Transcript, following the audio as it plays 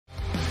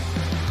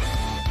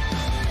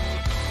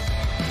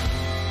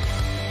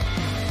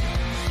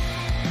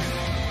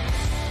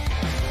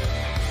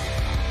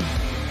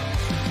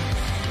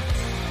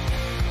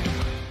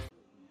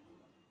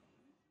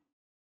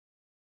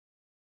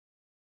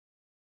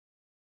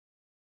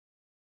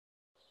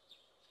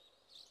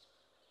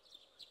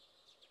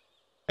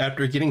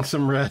After getting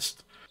some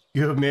rest,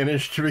 you have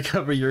managed to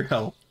recover your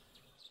health.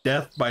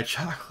 Death by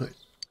chocolate.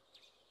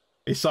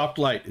 A soft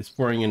light is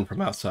pouring in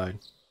from outside.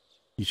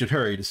 You should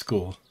hurry to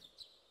school.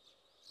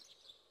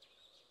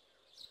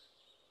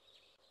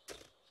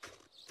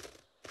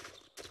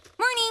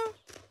 Morning.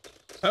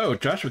 Oh,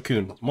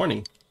 Joshua-kun,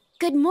 morning.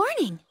 Good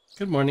morning.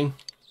 Good morning.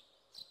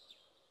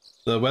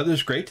 The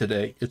weather's great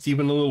today. It's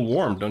even a little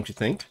warm, don't you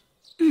think?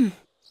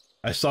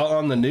 I saw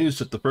on the news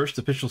that the first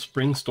official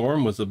spring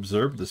storm was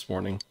observed this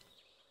morning.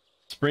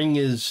 Spring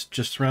is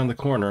just around the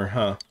corner,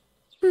 huh?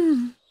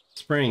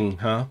 Spring,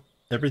 huh?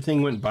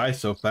 Everything went by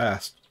so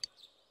fast.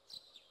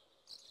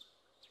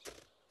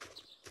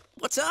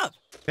 What's up?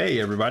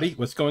 Hey, everybody.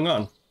 What's going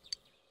on?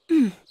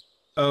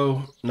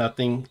 Oh,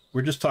 nothing.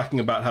 We're just talking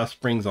about how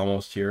spring's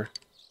almost here.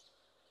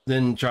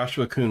 Then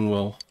Joshua-kun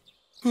will...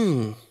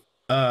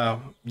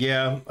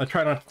 Yeah, I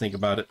try not to think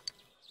about it.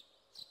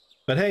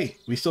 But hey,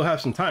 we still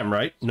have some time,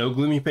 right? No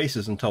gloomy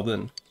faces until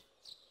then.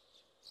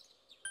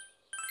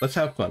 Let's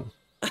have fun.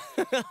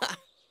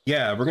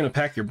 Yeah, we're gonna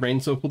pack your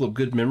brain so full of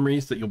good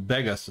memories that you'll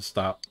beg us to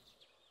stop.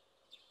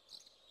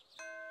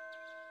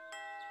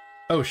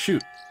 Oh,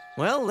 shoot.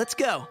 Well, let's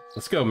go.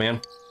 Let's go,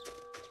 man.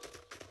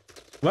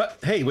 What?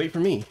 Hey, wait for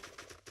me.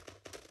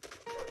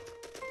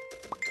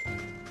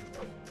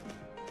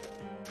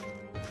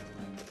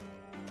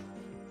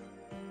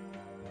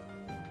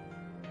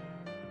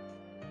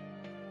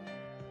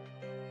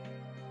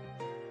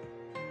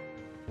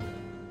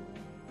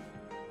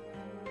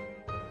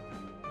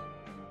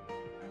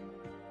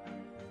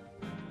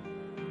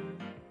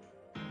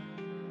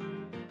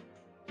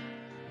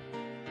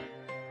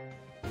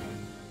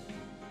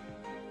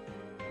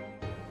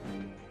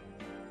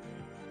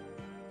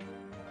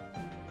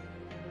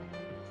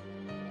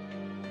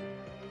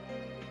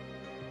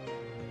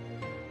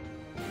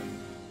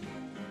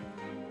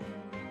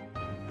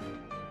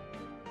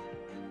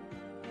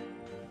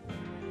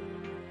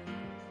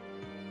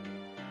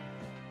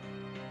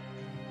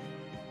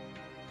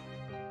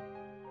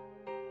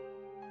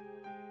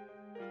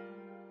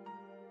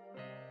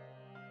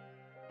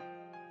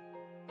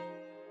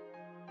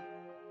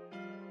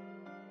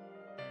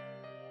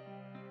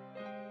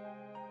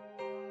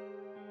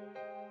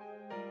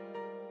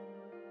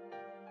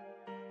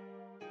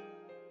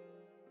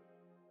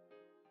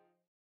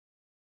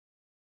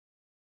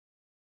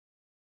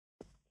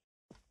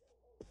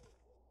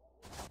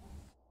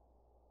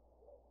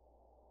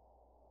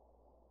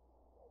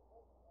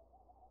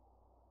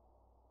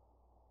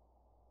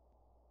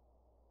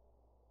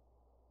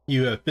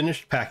 You have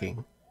finished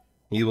packing.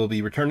 You will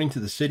be returning to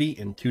the city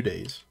in 2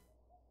 days.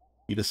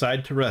 You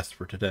decide to rest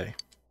for today.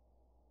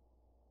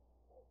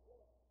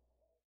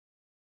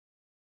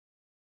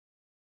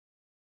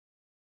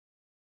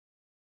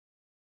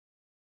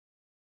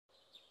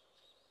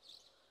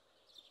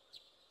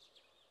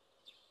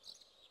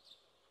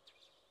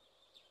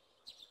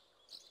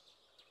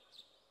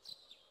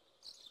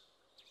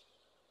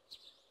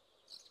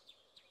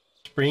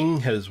 Spring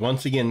has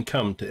once again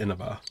come to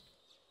Inaba.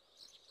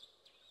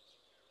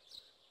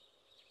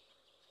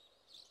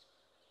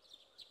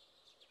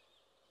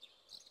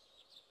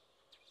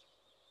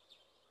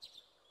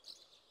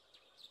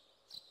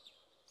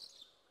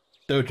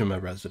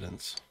 Dojima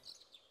residence.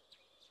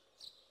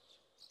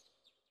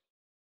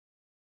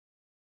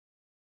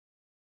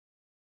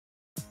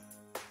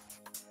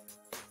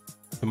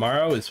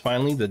 Tomorrow is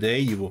finally the day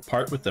you will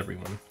part with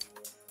everyone.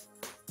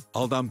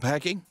 All done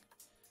packing?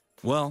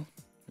 Well,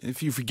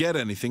 if you forget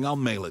anything, I'll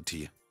mail it to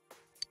you.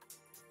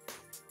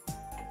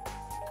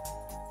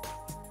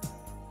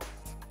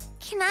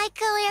 Can I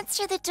go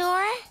answer the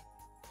door?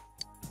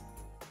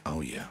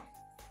 Oh yeah,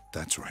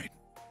 that's right.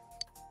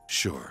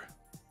 Sure,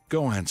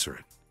 go answer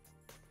it.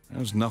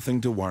 There's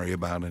nothing to worry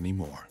about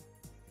anymore.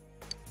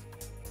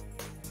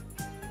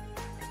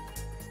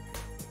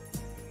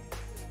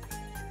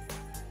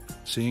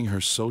 Seeing her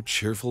so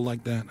cheerful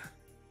like that,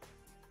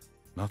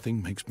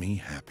 nothing makes me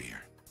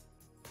happier.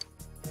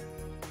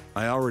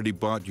 I already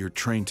bought your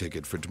train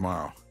ticket for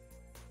tomorrow.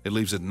 It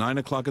leaves at 9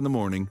 o'clock in the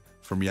morning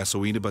from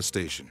Inaba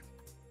Station.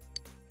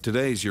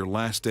 Today's your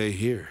last day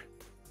here.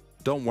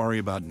 Don't worry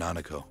about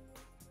Nanako.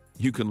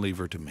 You can leave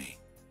her to me.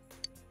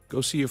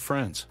 Go see your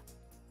friends.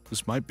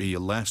 This might be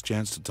your last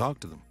chance to talk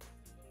to them.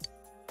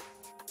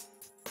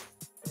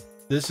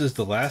 This is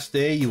the last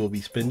day you will be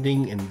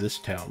spending in this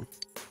town.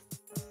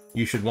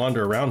 You should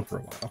wander around for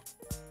a while.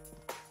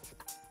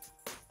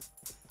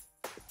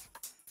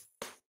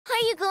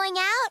 Are you going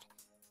out?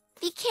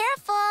 Be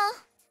careful.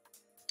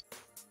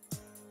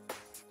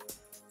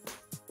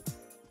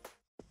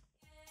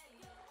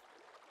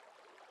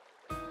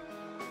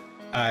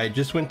 I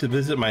just went to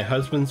visit my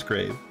husband's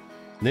grave.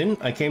 Then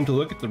I came to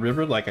look at the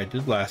river like I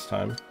did last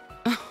time.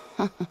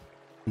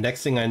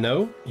 Next thing I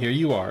know, here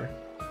you are.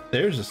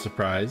 There's a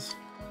surprise.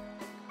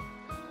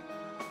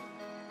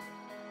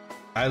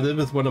 I live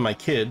with one of my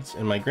kids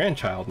and my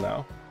grandchild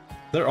now.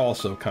 They're all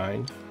so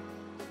kind.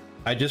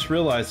 I just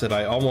realized that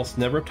I almost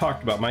never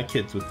talked about my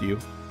kids with you.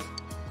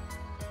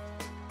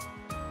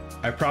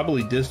 I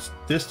probably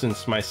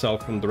distanced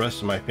myself from the rest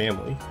of my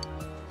family.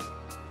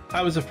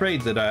 I was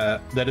afraid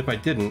that if I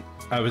didn't,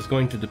 I was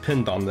going to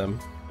depend on them.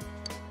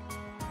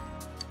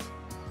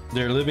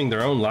 They're living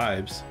their own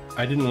lives.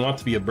 I didn't want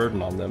to be a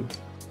burden on them.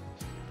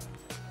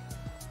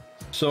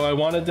 So I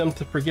wanted them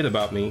to forget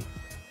about me,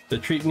 to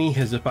treat me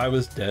as if I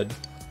was dead.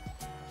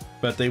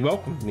 But they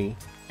welcomed me,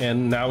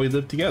 and now we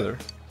live together.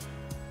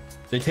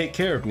 They take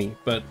care of me,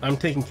 but I'm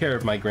taking care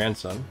of my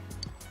grandson.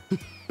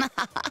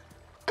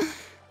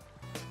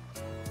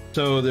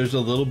 So there's a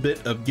little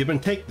bit of give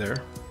and take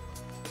there.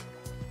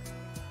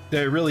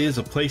 There really is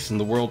a place in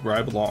the world where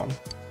I belong.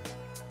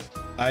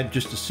 I'd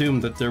just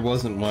assumed that there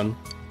wasn't one.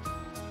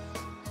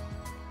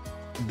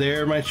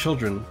 They're my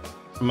children,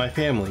 my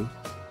family.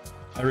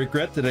 I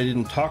regret that I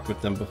didn't talk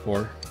with them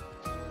before.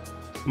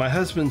 My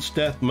husband's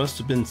death must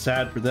have been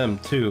sad for them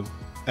too.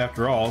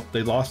 After all,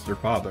 they lost their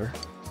father.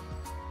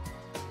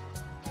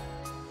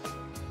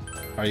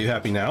 Are you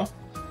happy now?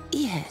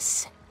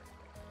 Yes.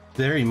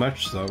 Very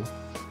much so.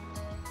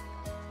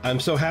 I'm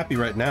so happy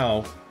right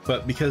now,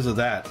 but because of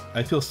that,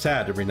 I feel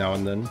sad every now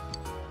and then.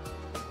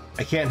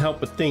 I can't help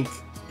but think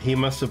he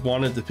must have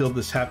wanted to feel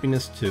this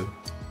happiness too.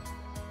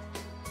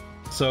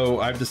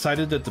 So I've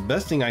decided that the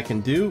best thing I can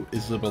do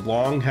is live a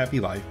long, happy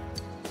life.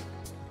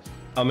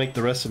 I'll make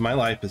the rest of my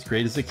life as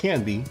great as it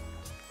can be,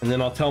 and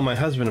then I'll tell my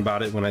husband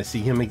about it when I see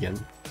him again.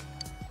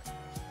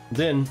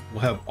 Then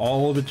we'll have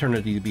all of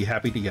eternity to be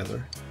happy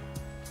together.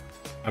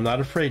 I'm not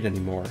afraid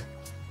anymore,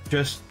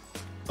 just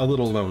a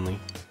little lonely.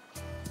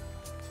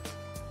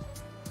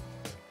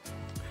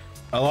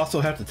 I'll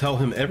also have to tell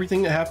him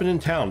everything that happened in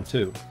town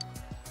too.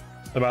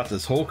 About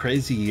this whole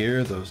crazy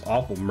year, those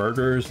awful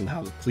murders, and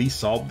how the police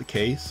solved the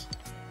case.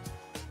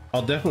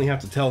 I'll definitely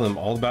have to tell him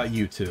all about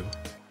you too.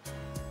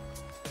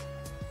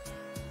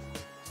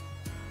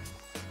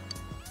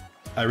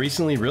 I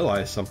recently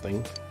realized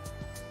something.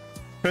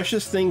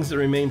 Precious things that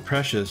remain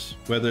precious,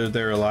 whether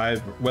you're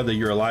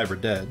alive or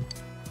dead.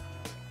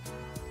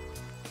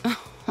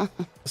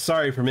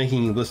 Sorry for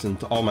making you listen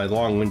to all my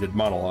long-winded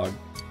monologue.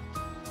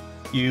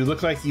 You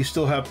look like you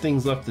still have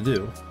things left to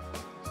do.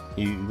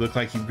 You look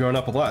like you've grown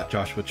up a lot,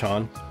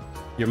 Joshua-chan.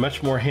 You're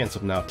much more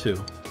handsome now,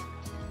 too.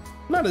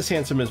 Not as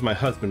handsome as my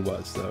husband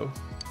was, though.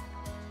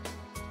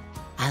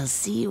 I'll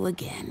see you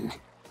again.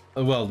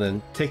 Well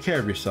then, take care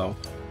of yourself.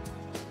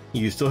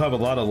 You still have a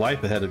lot of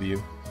life ahead of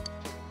you.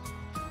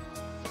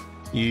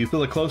 You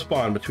feel a close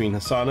bond between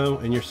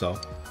Hisano and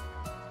yourself.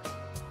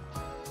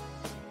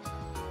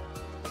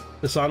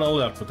 Hisano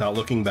left without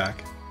looking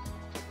back.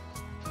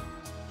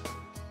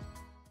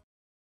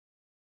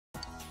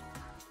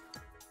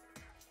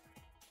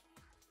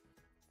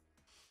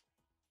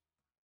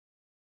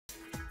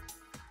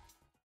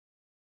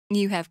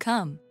 You have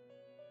come.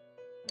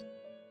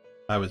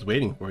 I was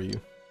waiting for you.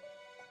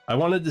 I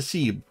wanted to see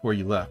you before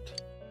you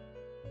left.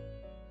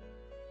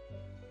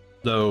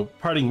 Though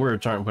parting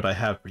words aren't what I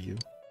have for you.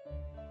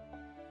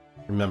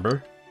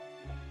 Remember,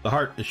 the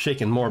heart is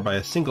shaken more by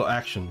a single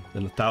action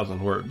than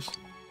 1,000 words.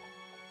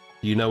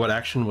 Do you know what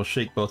action will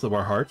shake both of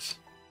our hearts?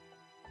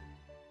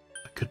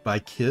 A goodbye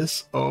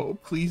kiss? Oh,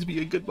 please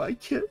be a goodbye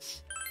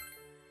kiss.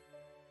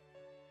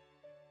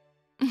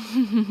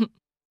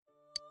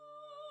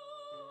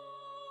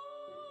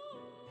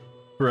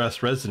 For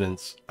us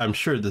residents, I'm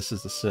sure this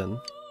is a sin.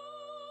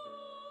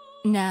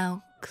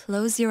 Now,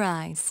 close your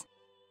eyes.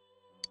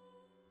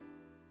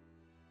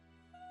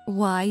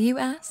 Why, you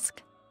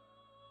ask?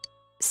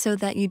 So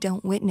that you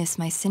don't witness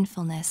my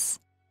sinfulness.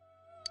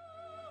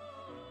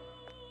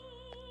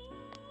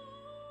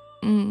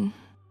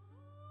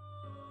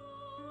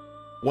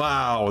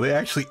 Wow, they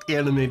actually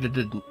animated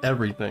it and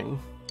everything.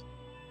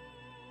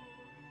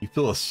 You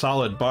feel a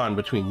solid bond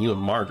between you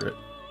and Margaret.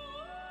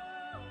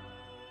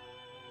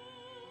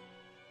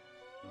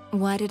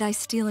 Why did I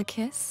steal a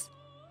kiss?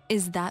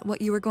 Is that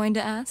what you were going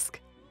to ask?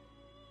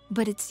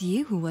 But it's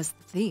you who was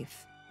the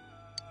thief.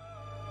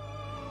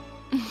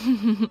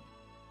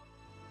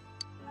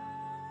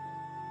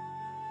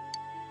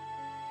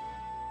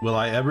 Will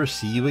I ever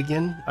see you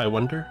again, I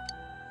wonder?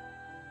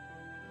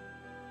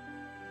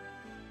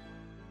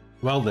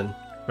 Well then,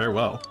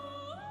 farewell.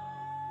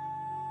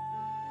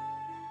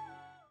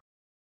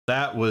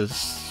 That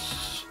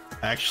was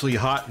actually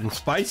hot and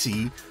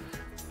spicy.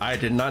 I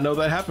did not know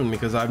that happened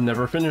because I've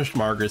never finished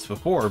Margaret's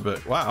before,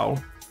 but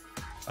wow.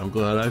 I'm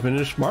glad I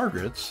finished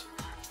Margaret's.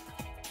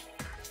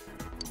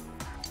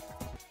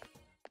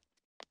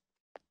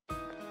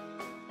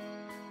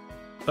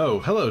 Oh,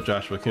 hello,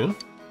 Joshua-kun.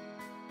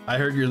 I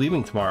heard you're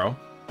leaving tomorrow.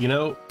 You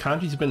know,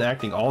 Kanji's been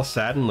acting all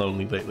sad and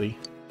lonely lately.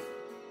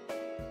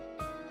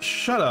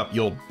 Shut up,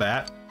 you old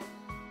bat.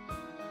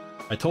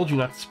 I told you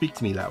not to speak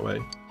to me that way.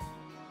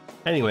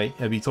 Anyway,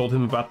 have you told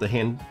him about the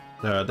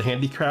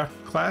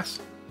handicraft class?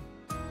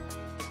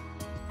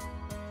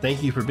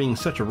 Thank you for being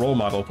such a role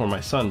model for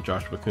my son,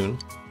 Joshua-kun.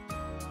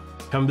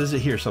 Come visit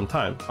here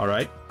sometime,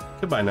 alright?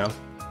 Goodbye now.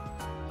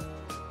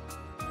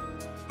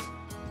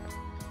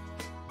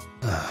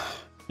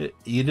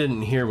 You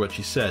didn't hear what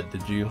she said,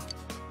 did you?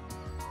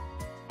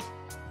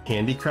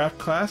 Handicraft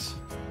class?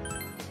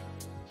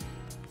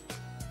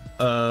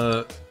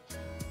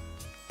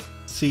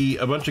 See,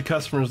 a bunch of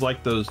customers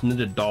like those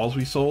knitted dolls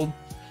we sold,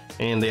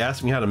 and they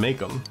asked me how to make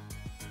them.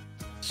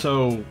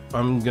 So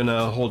I'm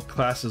gonna hold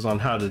classes on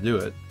how to do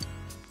it.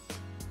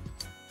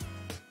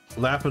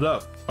 Lap it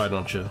up, why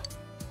don't you?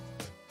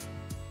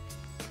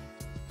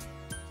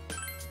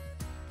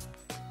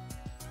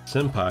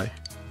 Senpai.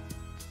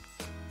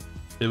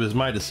 It was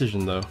my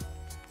decision though.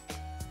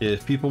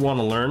 If people want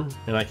to learn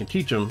and I can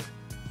teach them,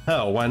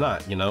 hell, why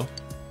not, you know?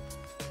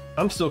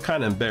 I'm still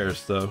kind of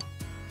embarrassed though.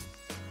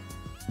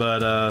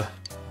 But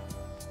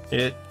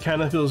it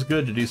kind of feels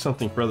good to do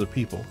something for other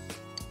people.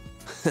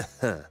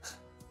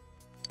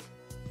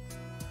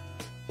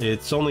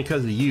 It's only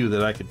because of you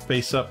that I could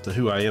face up to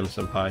who I am,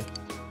 Senpai.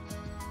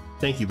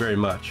 Thank you very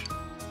much.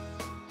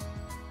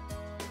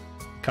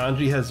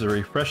 Kanji has a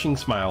refreshing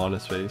smile on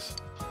his face.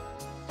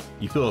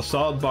 You feel a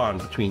solid bond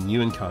between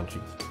you and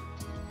Kanji.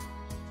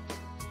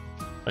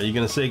 Are you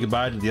gonna say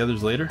goodbye to the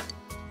others later?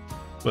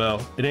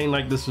 Well, it ain't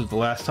like this is the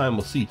last time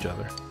we'll see each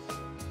other.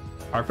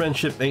 Our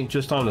friendship ain't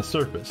just on the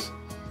surface.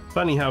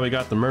 Funny how we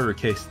got the murder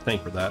case to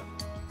thank for that.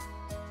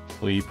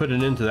 We put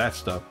an end to that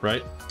stuff,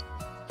 right?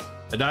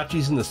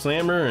 Adachi's in the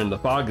slammer and the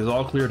fog is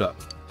all cleared up.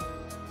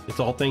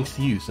 It's all thanks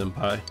to you,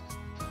 Senpai.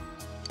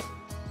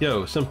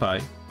 Yo,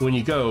 Senpai, when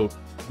you go,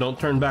 don't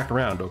turn back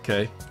around,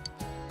 okay?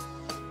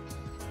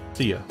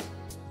 See ya.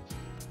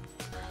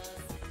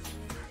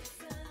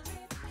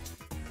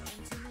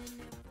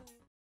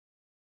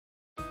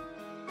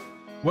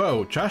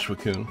 Whoa,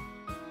 Joshua-kun.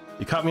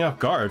 You caught me off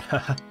guard.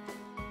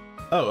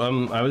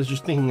 Oh, I was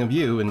just thinking of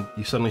you and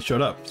you suddenly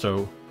showed up,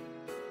 so...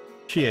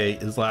 Chie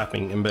is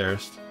laughing,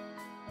 embarrassed.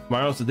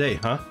 Tomorrow's the day,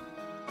 huh?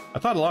 I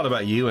thought a lot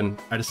about you and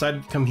I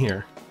decided to come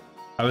here.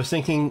 I was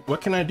thinking, what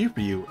can I do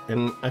for you?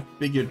 And I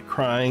figured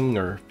crying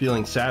or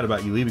feeling sad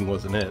about you leaving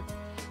wasn't it.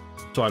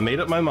 So I made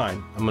up my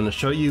mind. I'm going to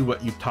show you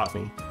what you taught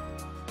me.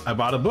 I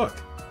bought a book.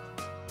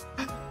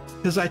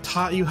 Because I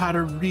taught you how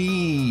to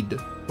read.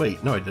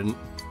 Wait, no I didn't.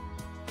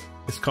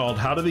 It's called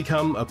How to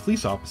Become a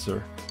Police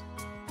Officer.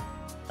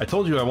 I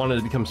told you I wanted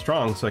to become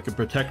strong so I could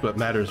protect what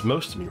matters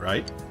most to me,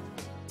 right?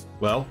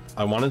 Well,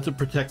 I wanted to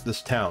protect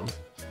this town.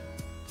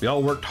 We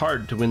all worked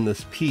hard to win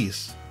this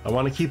peace. I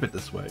want to keep it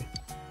this way.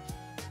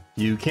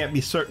 You can't be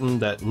certain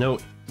that no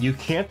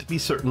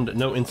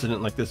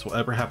incident like this will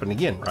ever happen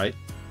again, right?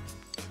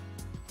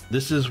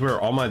 This is where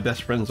all my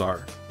best friends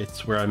are.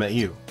 It's where I met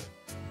you.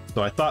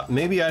 So I thought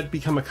maybe I'd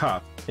become a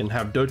cop and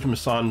have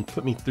Dojima-san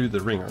put me through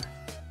the ringer.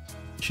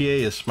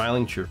 Chie is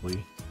smiling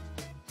cheerfully.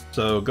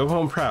 So go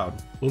home proud.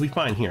 We'll be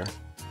fine here.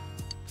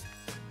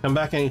 Come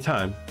back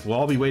anytime. We'll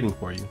all be waiting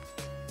for you.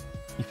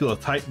 You feel a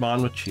tight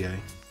bond with Chie.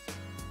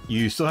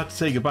 You still have to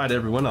say goodbye to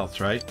everyone else,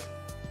 right?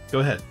 Go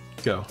ahead.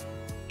 Go.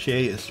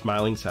 Chie is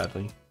smiling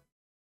sadly.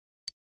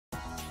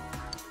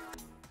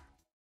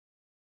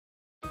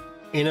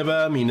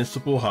 Inaba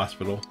Municipal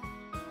Hospital.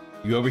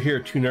 You overhear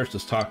two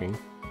nurses talking.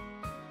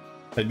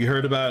 Have you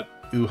heard about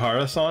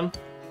Uhara-san?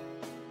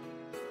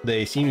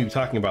 They seem to be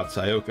talking about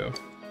Sayoko.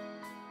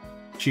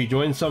 She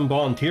joined some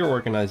volunteer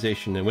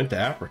organization and went to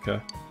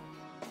Africa.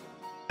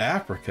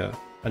 Africa?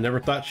 I never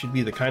thought she'd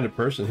be the kind of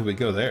person who would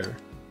go there.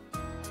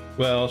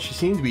 Well, she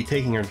seemed to be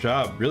taking her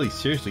job really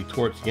seriously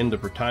towards the end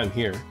of her time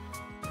here.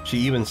 She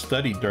even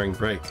studied during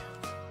break.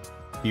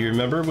 Do you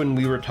remember when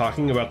we were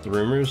talking about the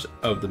rumors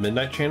of the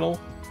Midnight Channel?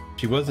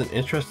 She wasn't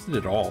interested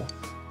at all.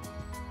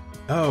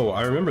 Oh,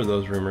 I remember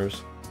those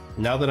rumors,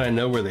 now that I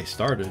know where they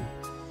started.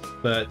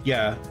 But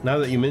yeah, now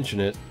that you mention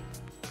it,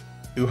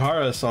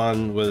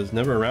 Uhara-san was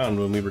never around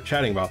when we were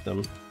chatting about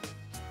them.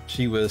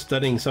 She was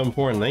studying some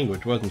foreign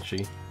language, wasn't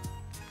she?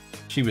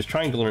 She was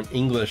trying to learn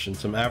English and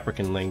some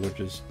African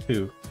languages,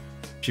 too.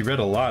 She read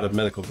a lot of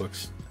medical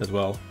books, as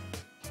well.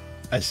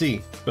 I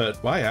see, but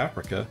why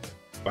Africa?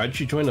 Why did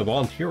she join a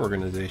volunteer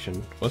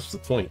organization? What's the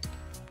point?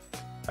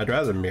 I'd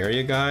rather marry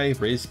a guy,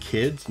 raise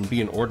kids, and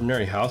be an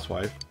ordinary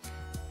housewife.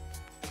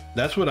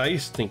 That's what I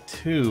used to think,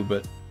 too,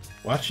 but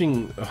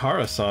watching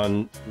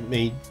Uhara-san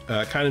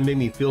kind of made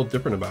me feel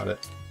different about it.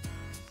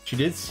 She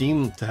did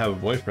seem to have a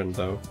boyfriend,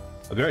 though.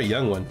 A very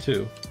young one,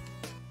 too.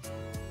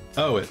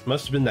 Oh, it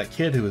must have been that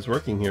kid who was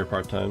working here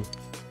part-time.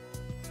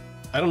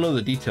 I don't know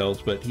the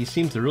details, but he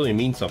seemed to really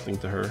mean something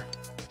to her.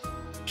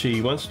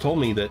 She once told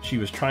me that she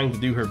was trying to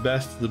do her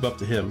best to live up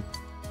to him.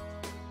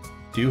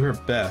 Do her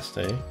best,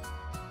 eh?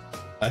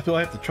 I feel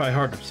I have to try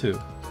harder, too.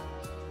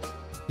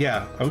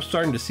 Yeah, I'm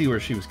starting to see where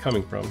she was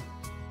coming from.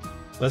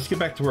 Let's get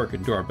back to work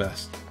and do our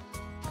best.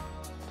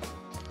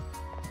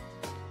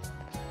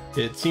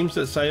 It seems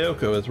that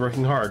Sayoko is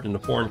working hard in a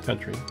foreign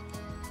country.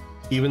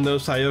 Even though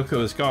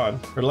Sayoko is gone,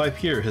 her life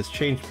here has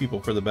changed people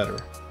for the better.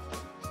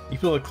 You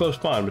feel a close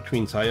bond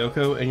between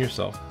Sayoko and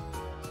yourself.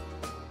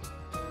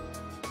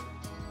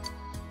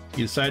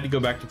 You decide to go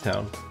back to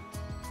town.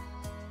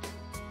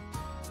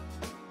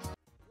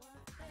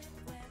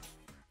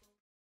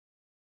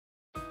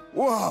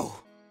 Whoa!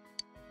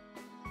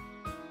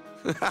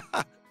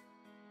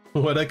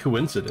 What a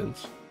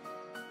coincidence.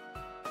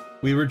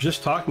 We were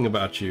just talking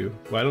about you.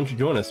 Why don't you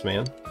join us,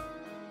 man?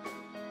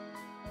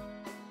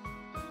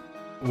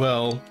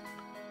 Well,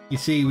 You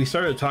see, we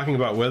started talking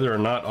about whether or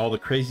not all the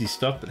crazy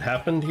stuff that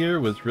happened here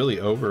was really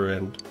over,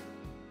 and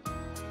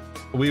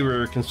we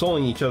were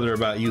consoling each other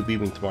about you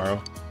leaving tomorrow.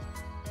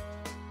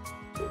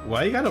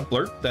 Why you gotta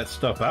blurt that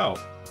stuff out?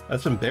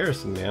 That's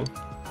embarrassing, man.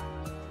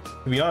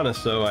 To be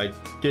honest, though, I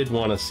did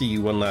want to see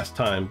you one last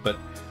time, but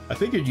I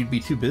figured you'd be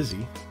too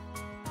busy.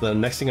 The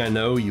next thing I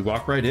know, you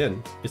walk right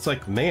in. It's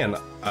like, man,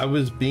 I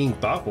was being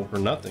thoughtful for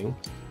nothing.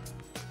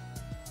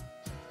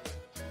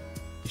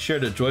 You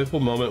shared a joyful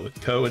moment with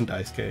Ko and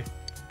Daisuke.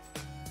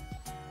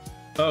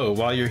 Oh,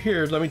 while you're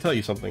here, let me tell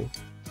you something.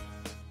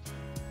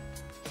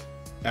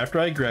 After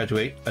I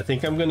graduate, I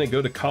think I'm going to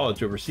go to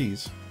college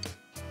overseas.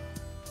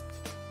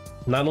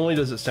 Not only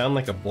does it sound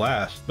like a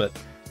blast, but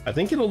I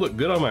think it'll look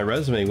good on my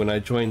resume when I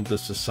join the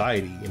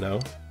society, you know?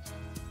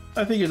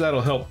 I figure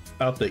that'll help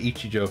out the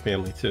Ichijo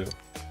family too.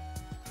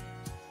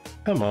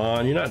 Come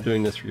on, you're not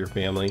doing this for your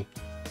family.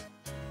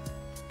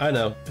 I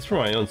know, it's for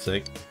my own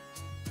sake.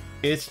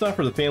 It's not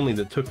for the family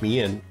that took me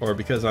in, or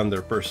because I'm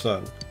their first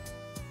son.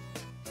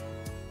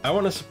 I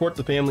want to support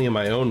the family in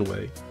my own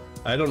way.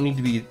 I don't need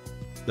to be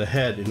the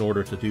head in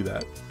order to do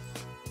that.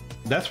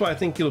 That's why I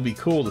think it'll be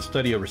cool to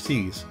study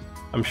overseas.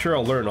 I'm sure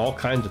I'll learn all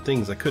kinds of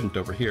things I couldn't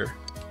over here.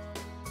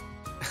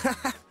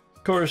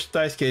 Of course,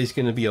 Daisuke is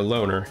going to be a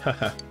loner,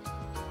 haha.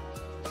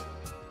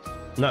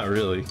 Not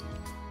really.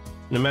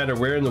 No matter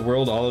where in the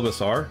world all of us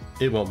are,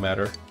 it won't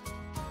matter.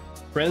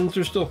 Friends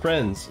are still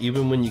friends,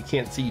 even when you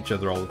can't see each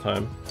other all the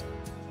time.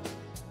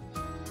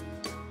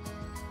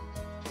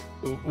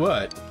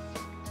 What?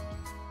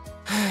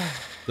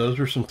 Those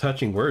were some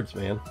touching words,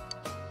 man.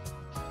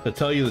 To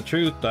tell you the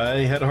truth, I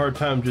had a hard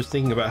time just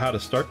thinking about how to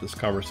start this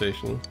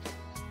conversation.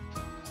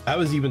 I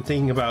was even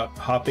thinking about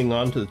hopping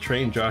onto the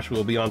train Joshua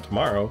will be on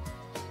tomorrow,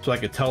 so I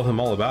could tell him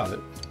all about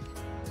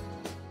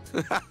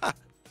it.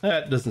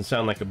 That doesn't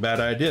sound like a bad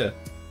idea.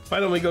 Why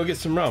don't we go get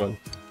some ramen?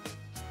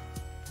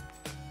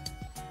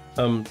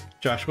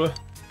 Joshua,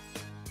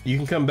 you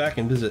can come back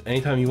and visit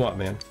anytime you want,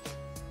 man.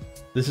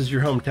 This is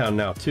your hometown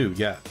now too,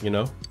 yeah, you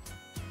know?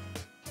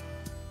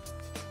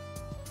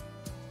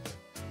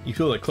 You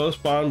feel a close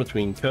bond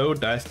between Ko,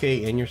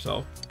 Daisuke, and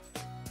yourself.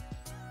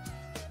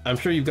 I'm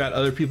sure you've got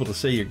other people to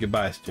say your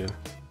goodbyes to.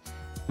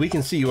 We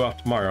can see you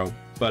off tomorrow,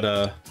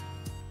 but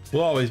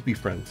we'll always be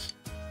friends.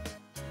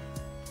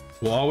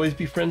 We'll always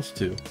be friends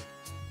too.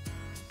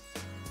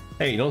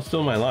 Hey, don't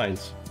steal my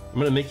lines. I'm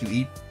gonna make you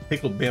eat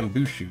pickled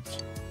bamboo shoots.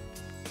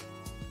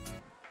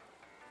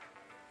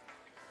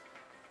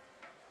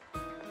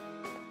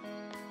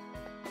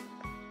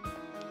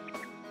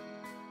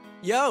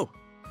 Yo!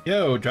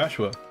 Yo,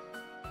 Joshua.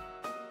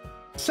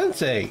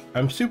 Sensei,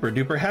 I'm super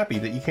duper happy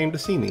that you came to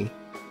see me.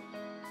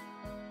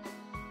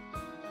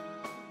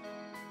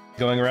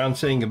 Going around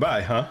saying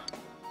goodbye, huh?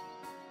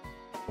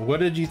 What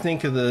did you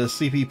think of the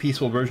sleepy,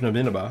 peaceful version of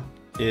Inaba?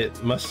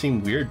 It must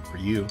seem weird for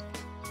you.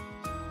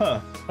 Huh,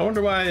 I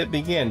wonder why it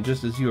began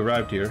just as you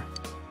arrived here.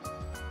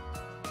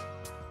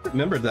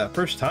 Remember that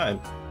first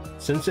time?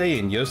 Sensei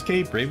and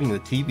Yosuke braving the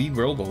TV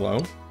world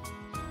alone?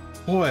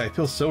 Boy, I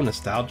feel so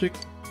nostalgic.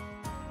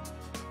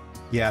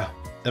 Yeah,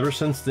 ever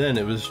since then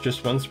it was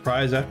just one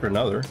surprise after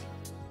another.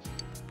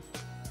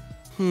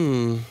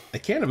 I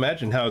can't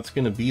imagine how it's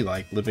gonna be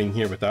like living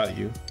here without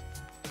you.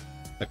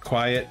 A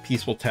quiet,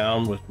 peaceful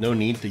town with no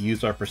need to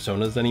use our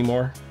personas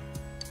anymore.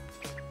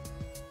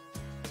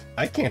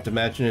 I can't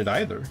imagine it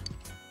either.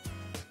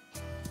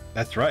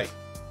 That's right.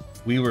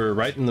 We were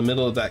right in the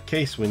middle of that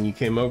case when you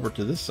came over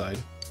to this side.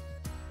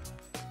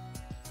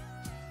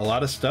 A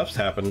lot of stuff's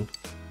happened.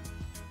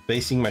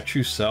 Facing my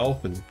true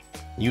self, and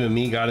you and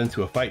me got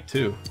into a fight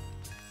too.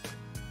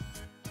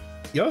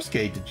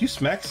 Yosuke, did you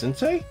smack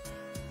Sensei?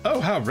 Oh,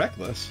 how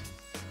reckless.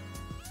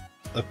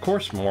 Of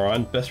course,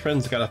 moron. Best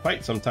friends gotta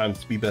fight sometimes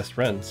to be best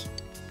friends.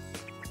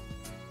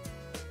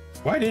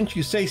 Why didn't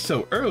you say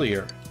so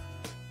earlier?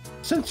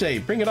 Sensei,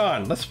 bring it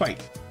on. Let's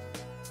fight.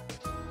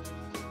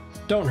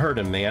 Don't hurt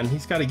him, man.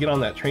 He's gotta get on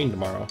that train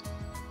tomorrow.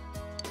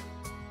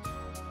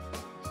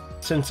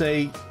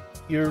 Sensei,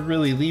 you're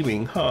really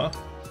leaving, huh?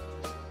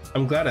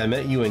 I'm glad I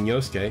met you and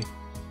Yosuke.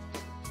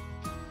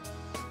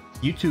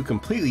 You two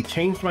completely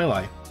changed my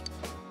life.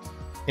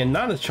 And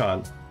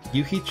Nana-chan,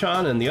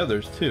 Yuki-chan, and the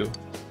others too.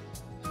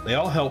 They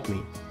all helped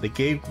me. They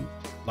gave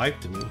life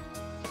to me.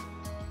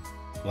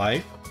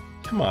 Life?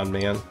 Come on,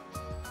 man.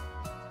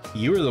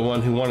 You were the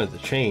one who wanted to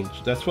change.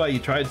 That's why you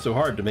tried so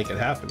hard to make it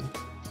happen.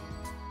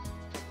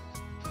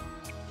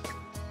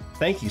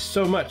 Thank you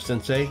so much,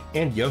 Sensei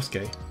and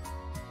Yosuke.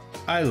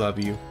 I love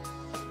you.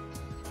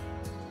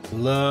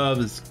 Love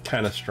is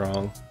kind of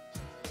strong.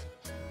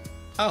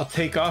 I'll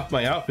take off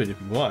my outfit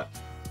if you want.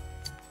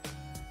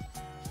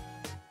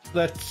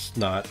 Let's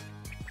not.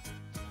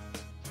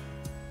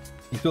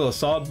 You feel a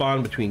solid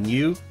bond between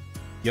you,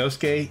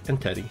 Yosuke, and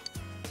Teddy.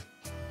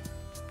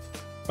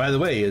 By the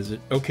way, is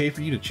it okay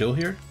for you to chill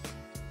here?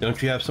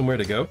 Don't you have somewhere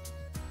to go?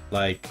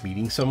 Like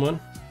meeting someone?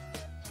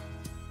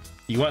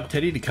 You want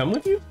Teddy to come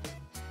with you?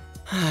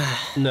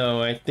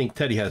 No, I think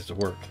Teddy has to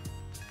work.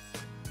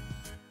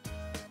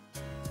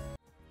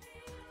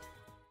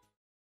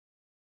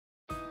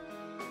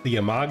 The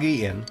Yamagi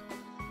Inn.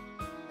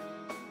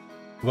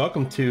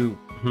 Welcome to...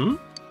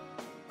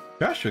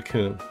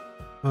 Joshua-kun.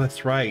 Oh,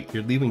 that's right.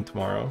 You're leaving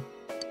tomorrow.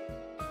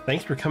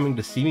 Thanks for coming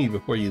to see me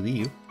before you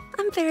leave.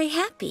 I'm very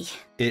happy.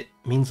 It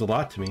means a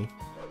lot to me.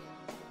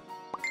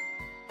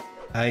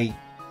 I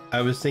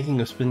was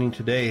thinking of spending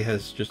today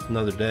as just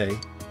another day.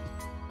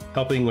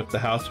 Helping with the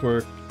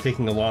housework,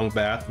 taking a long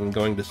bath, and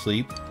going to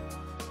sleep.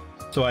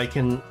 So I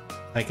can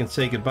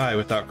say goodbye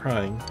without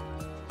crying.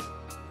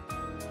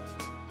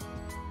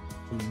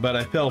 But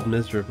I failed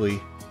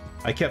miserably.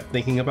 I kept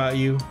thinking about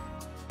you.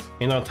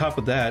 And on top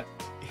of that,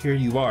 here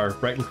you are,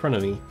 right in front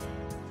of me.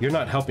 You're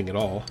not helping at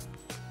all.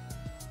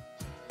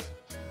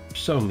 You're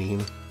so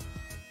mean.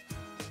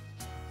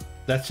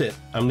 That's it.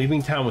 I'm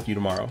leaving town with you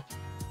tomorrow.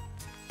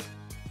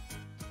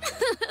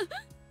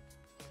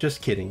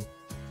 Just kidding.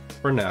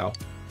 For now.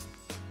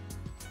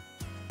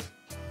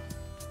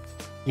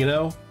 You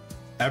know,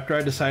 after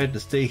I decided to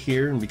stay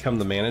here and become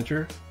the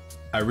manager,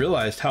 I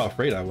realized how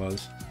afraid I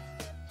was.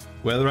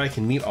 Whether I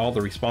can meet all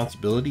the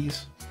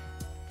responsibilities,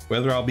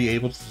 whether I'll be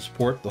able to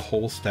support the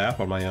whole staff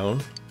on my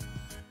own.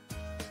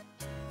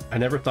 I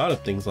never thought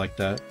of things like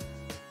that.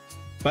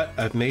 But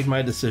I've made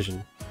my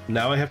decision.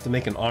 Now I have to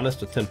make an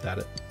honest attempt at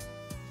it.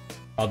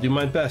 I'll do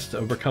my best to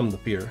overcome the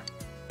fear.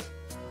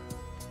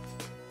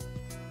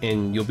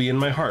 And you'll be in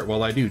my heart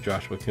while I do,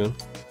 Joshua-kun.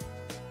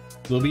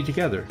 We'll be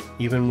together,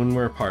 even when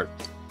we're apart.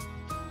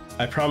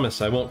 I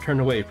promise I won't turn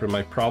away from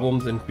my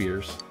problems and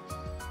fears.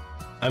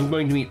 I'm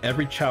going to meet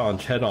every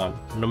challenge head on,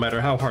 no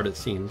matter how hard it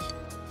seems.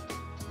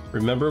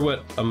 Remember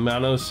what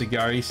Amano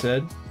Sagari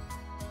said?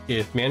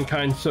 If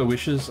mankind so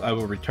wishes, I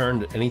will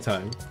return at any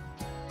time.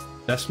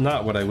 That's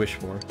not what I wish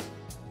for.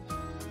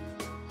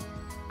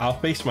 I'll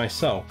face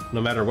myself,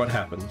 no matter what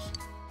happens.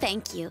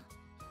 Thank you.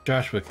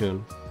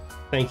 Joshua-kun,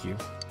 thank you.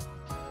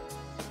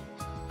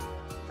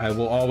 I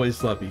will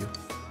always love you.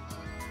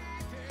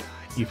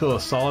 You feel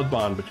a solid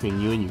bond between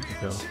you and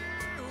Yukiko.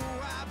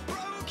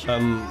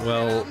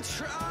 Well,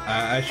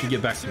 I should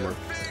get back to work.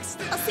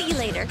 I'll see you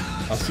later.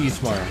 I'll see you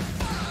tomorrow.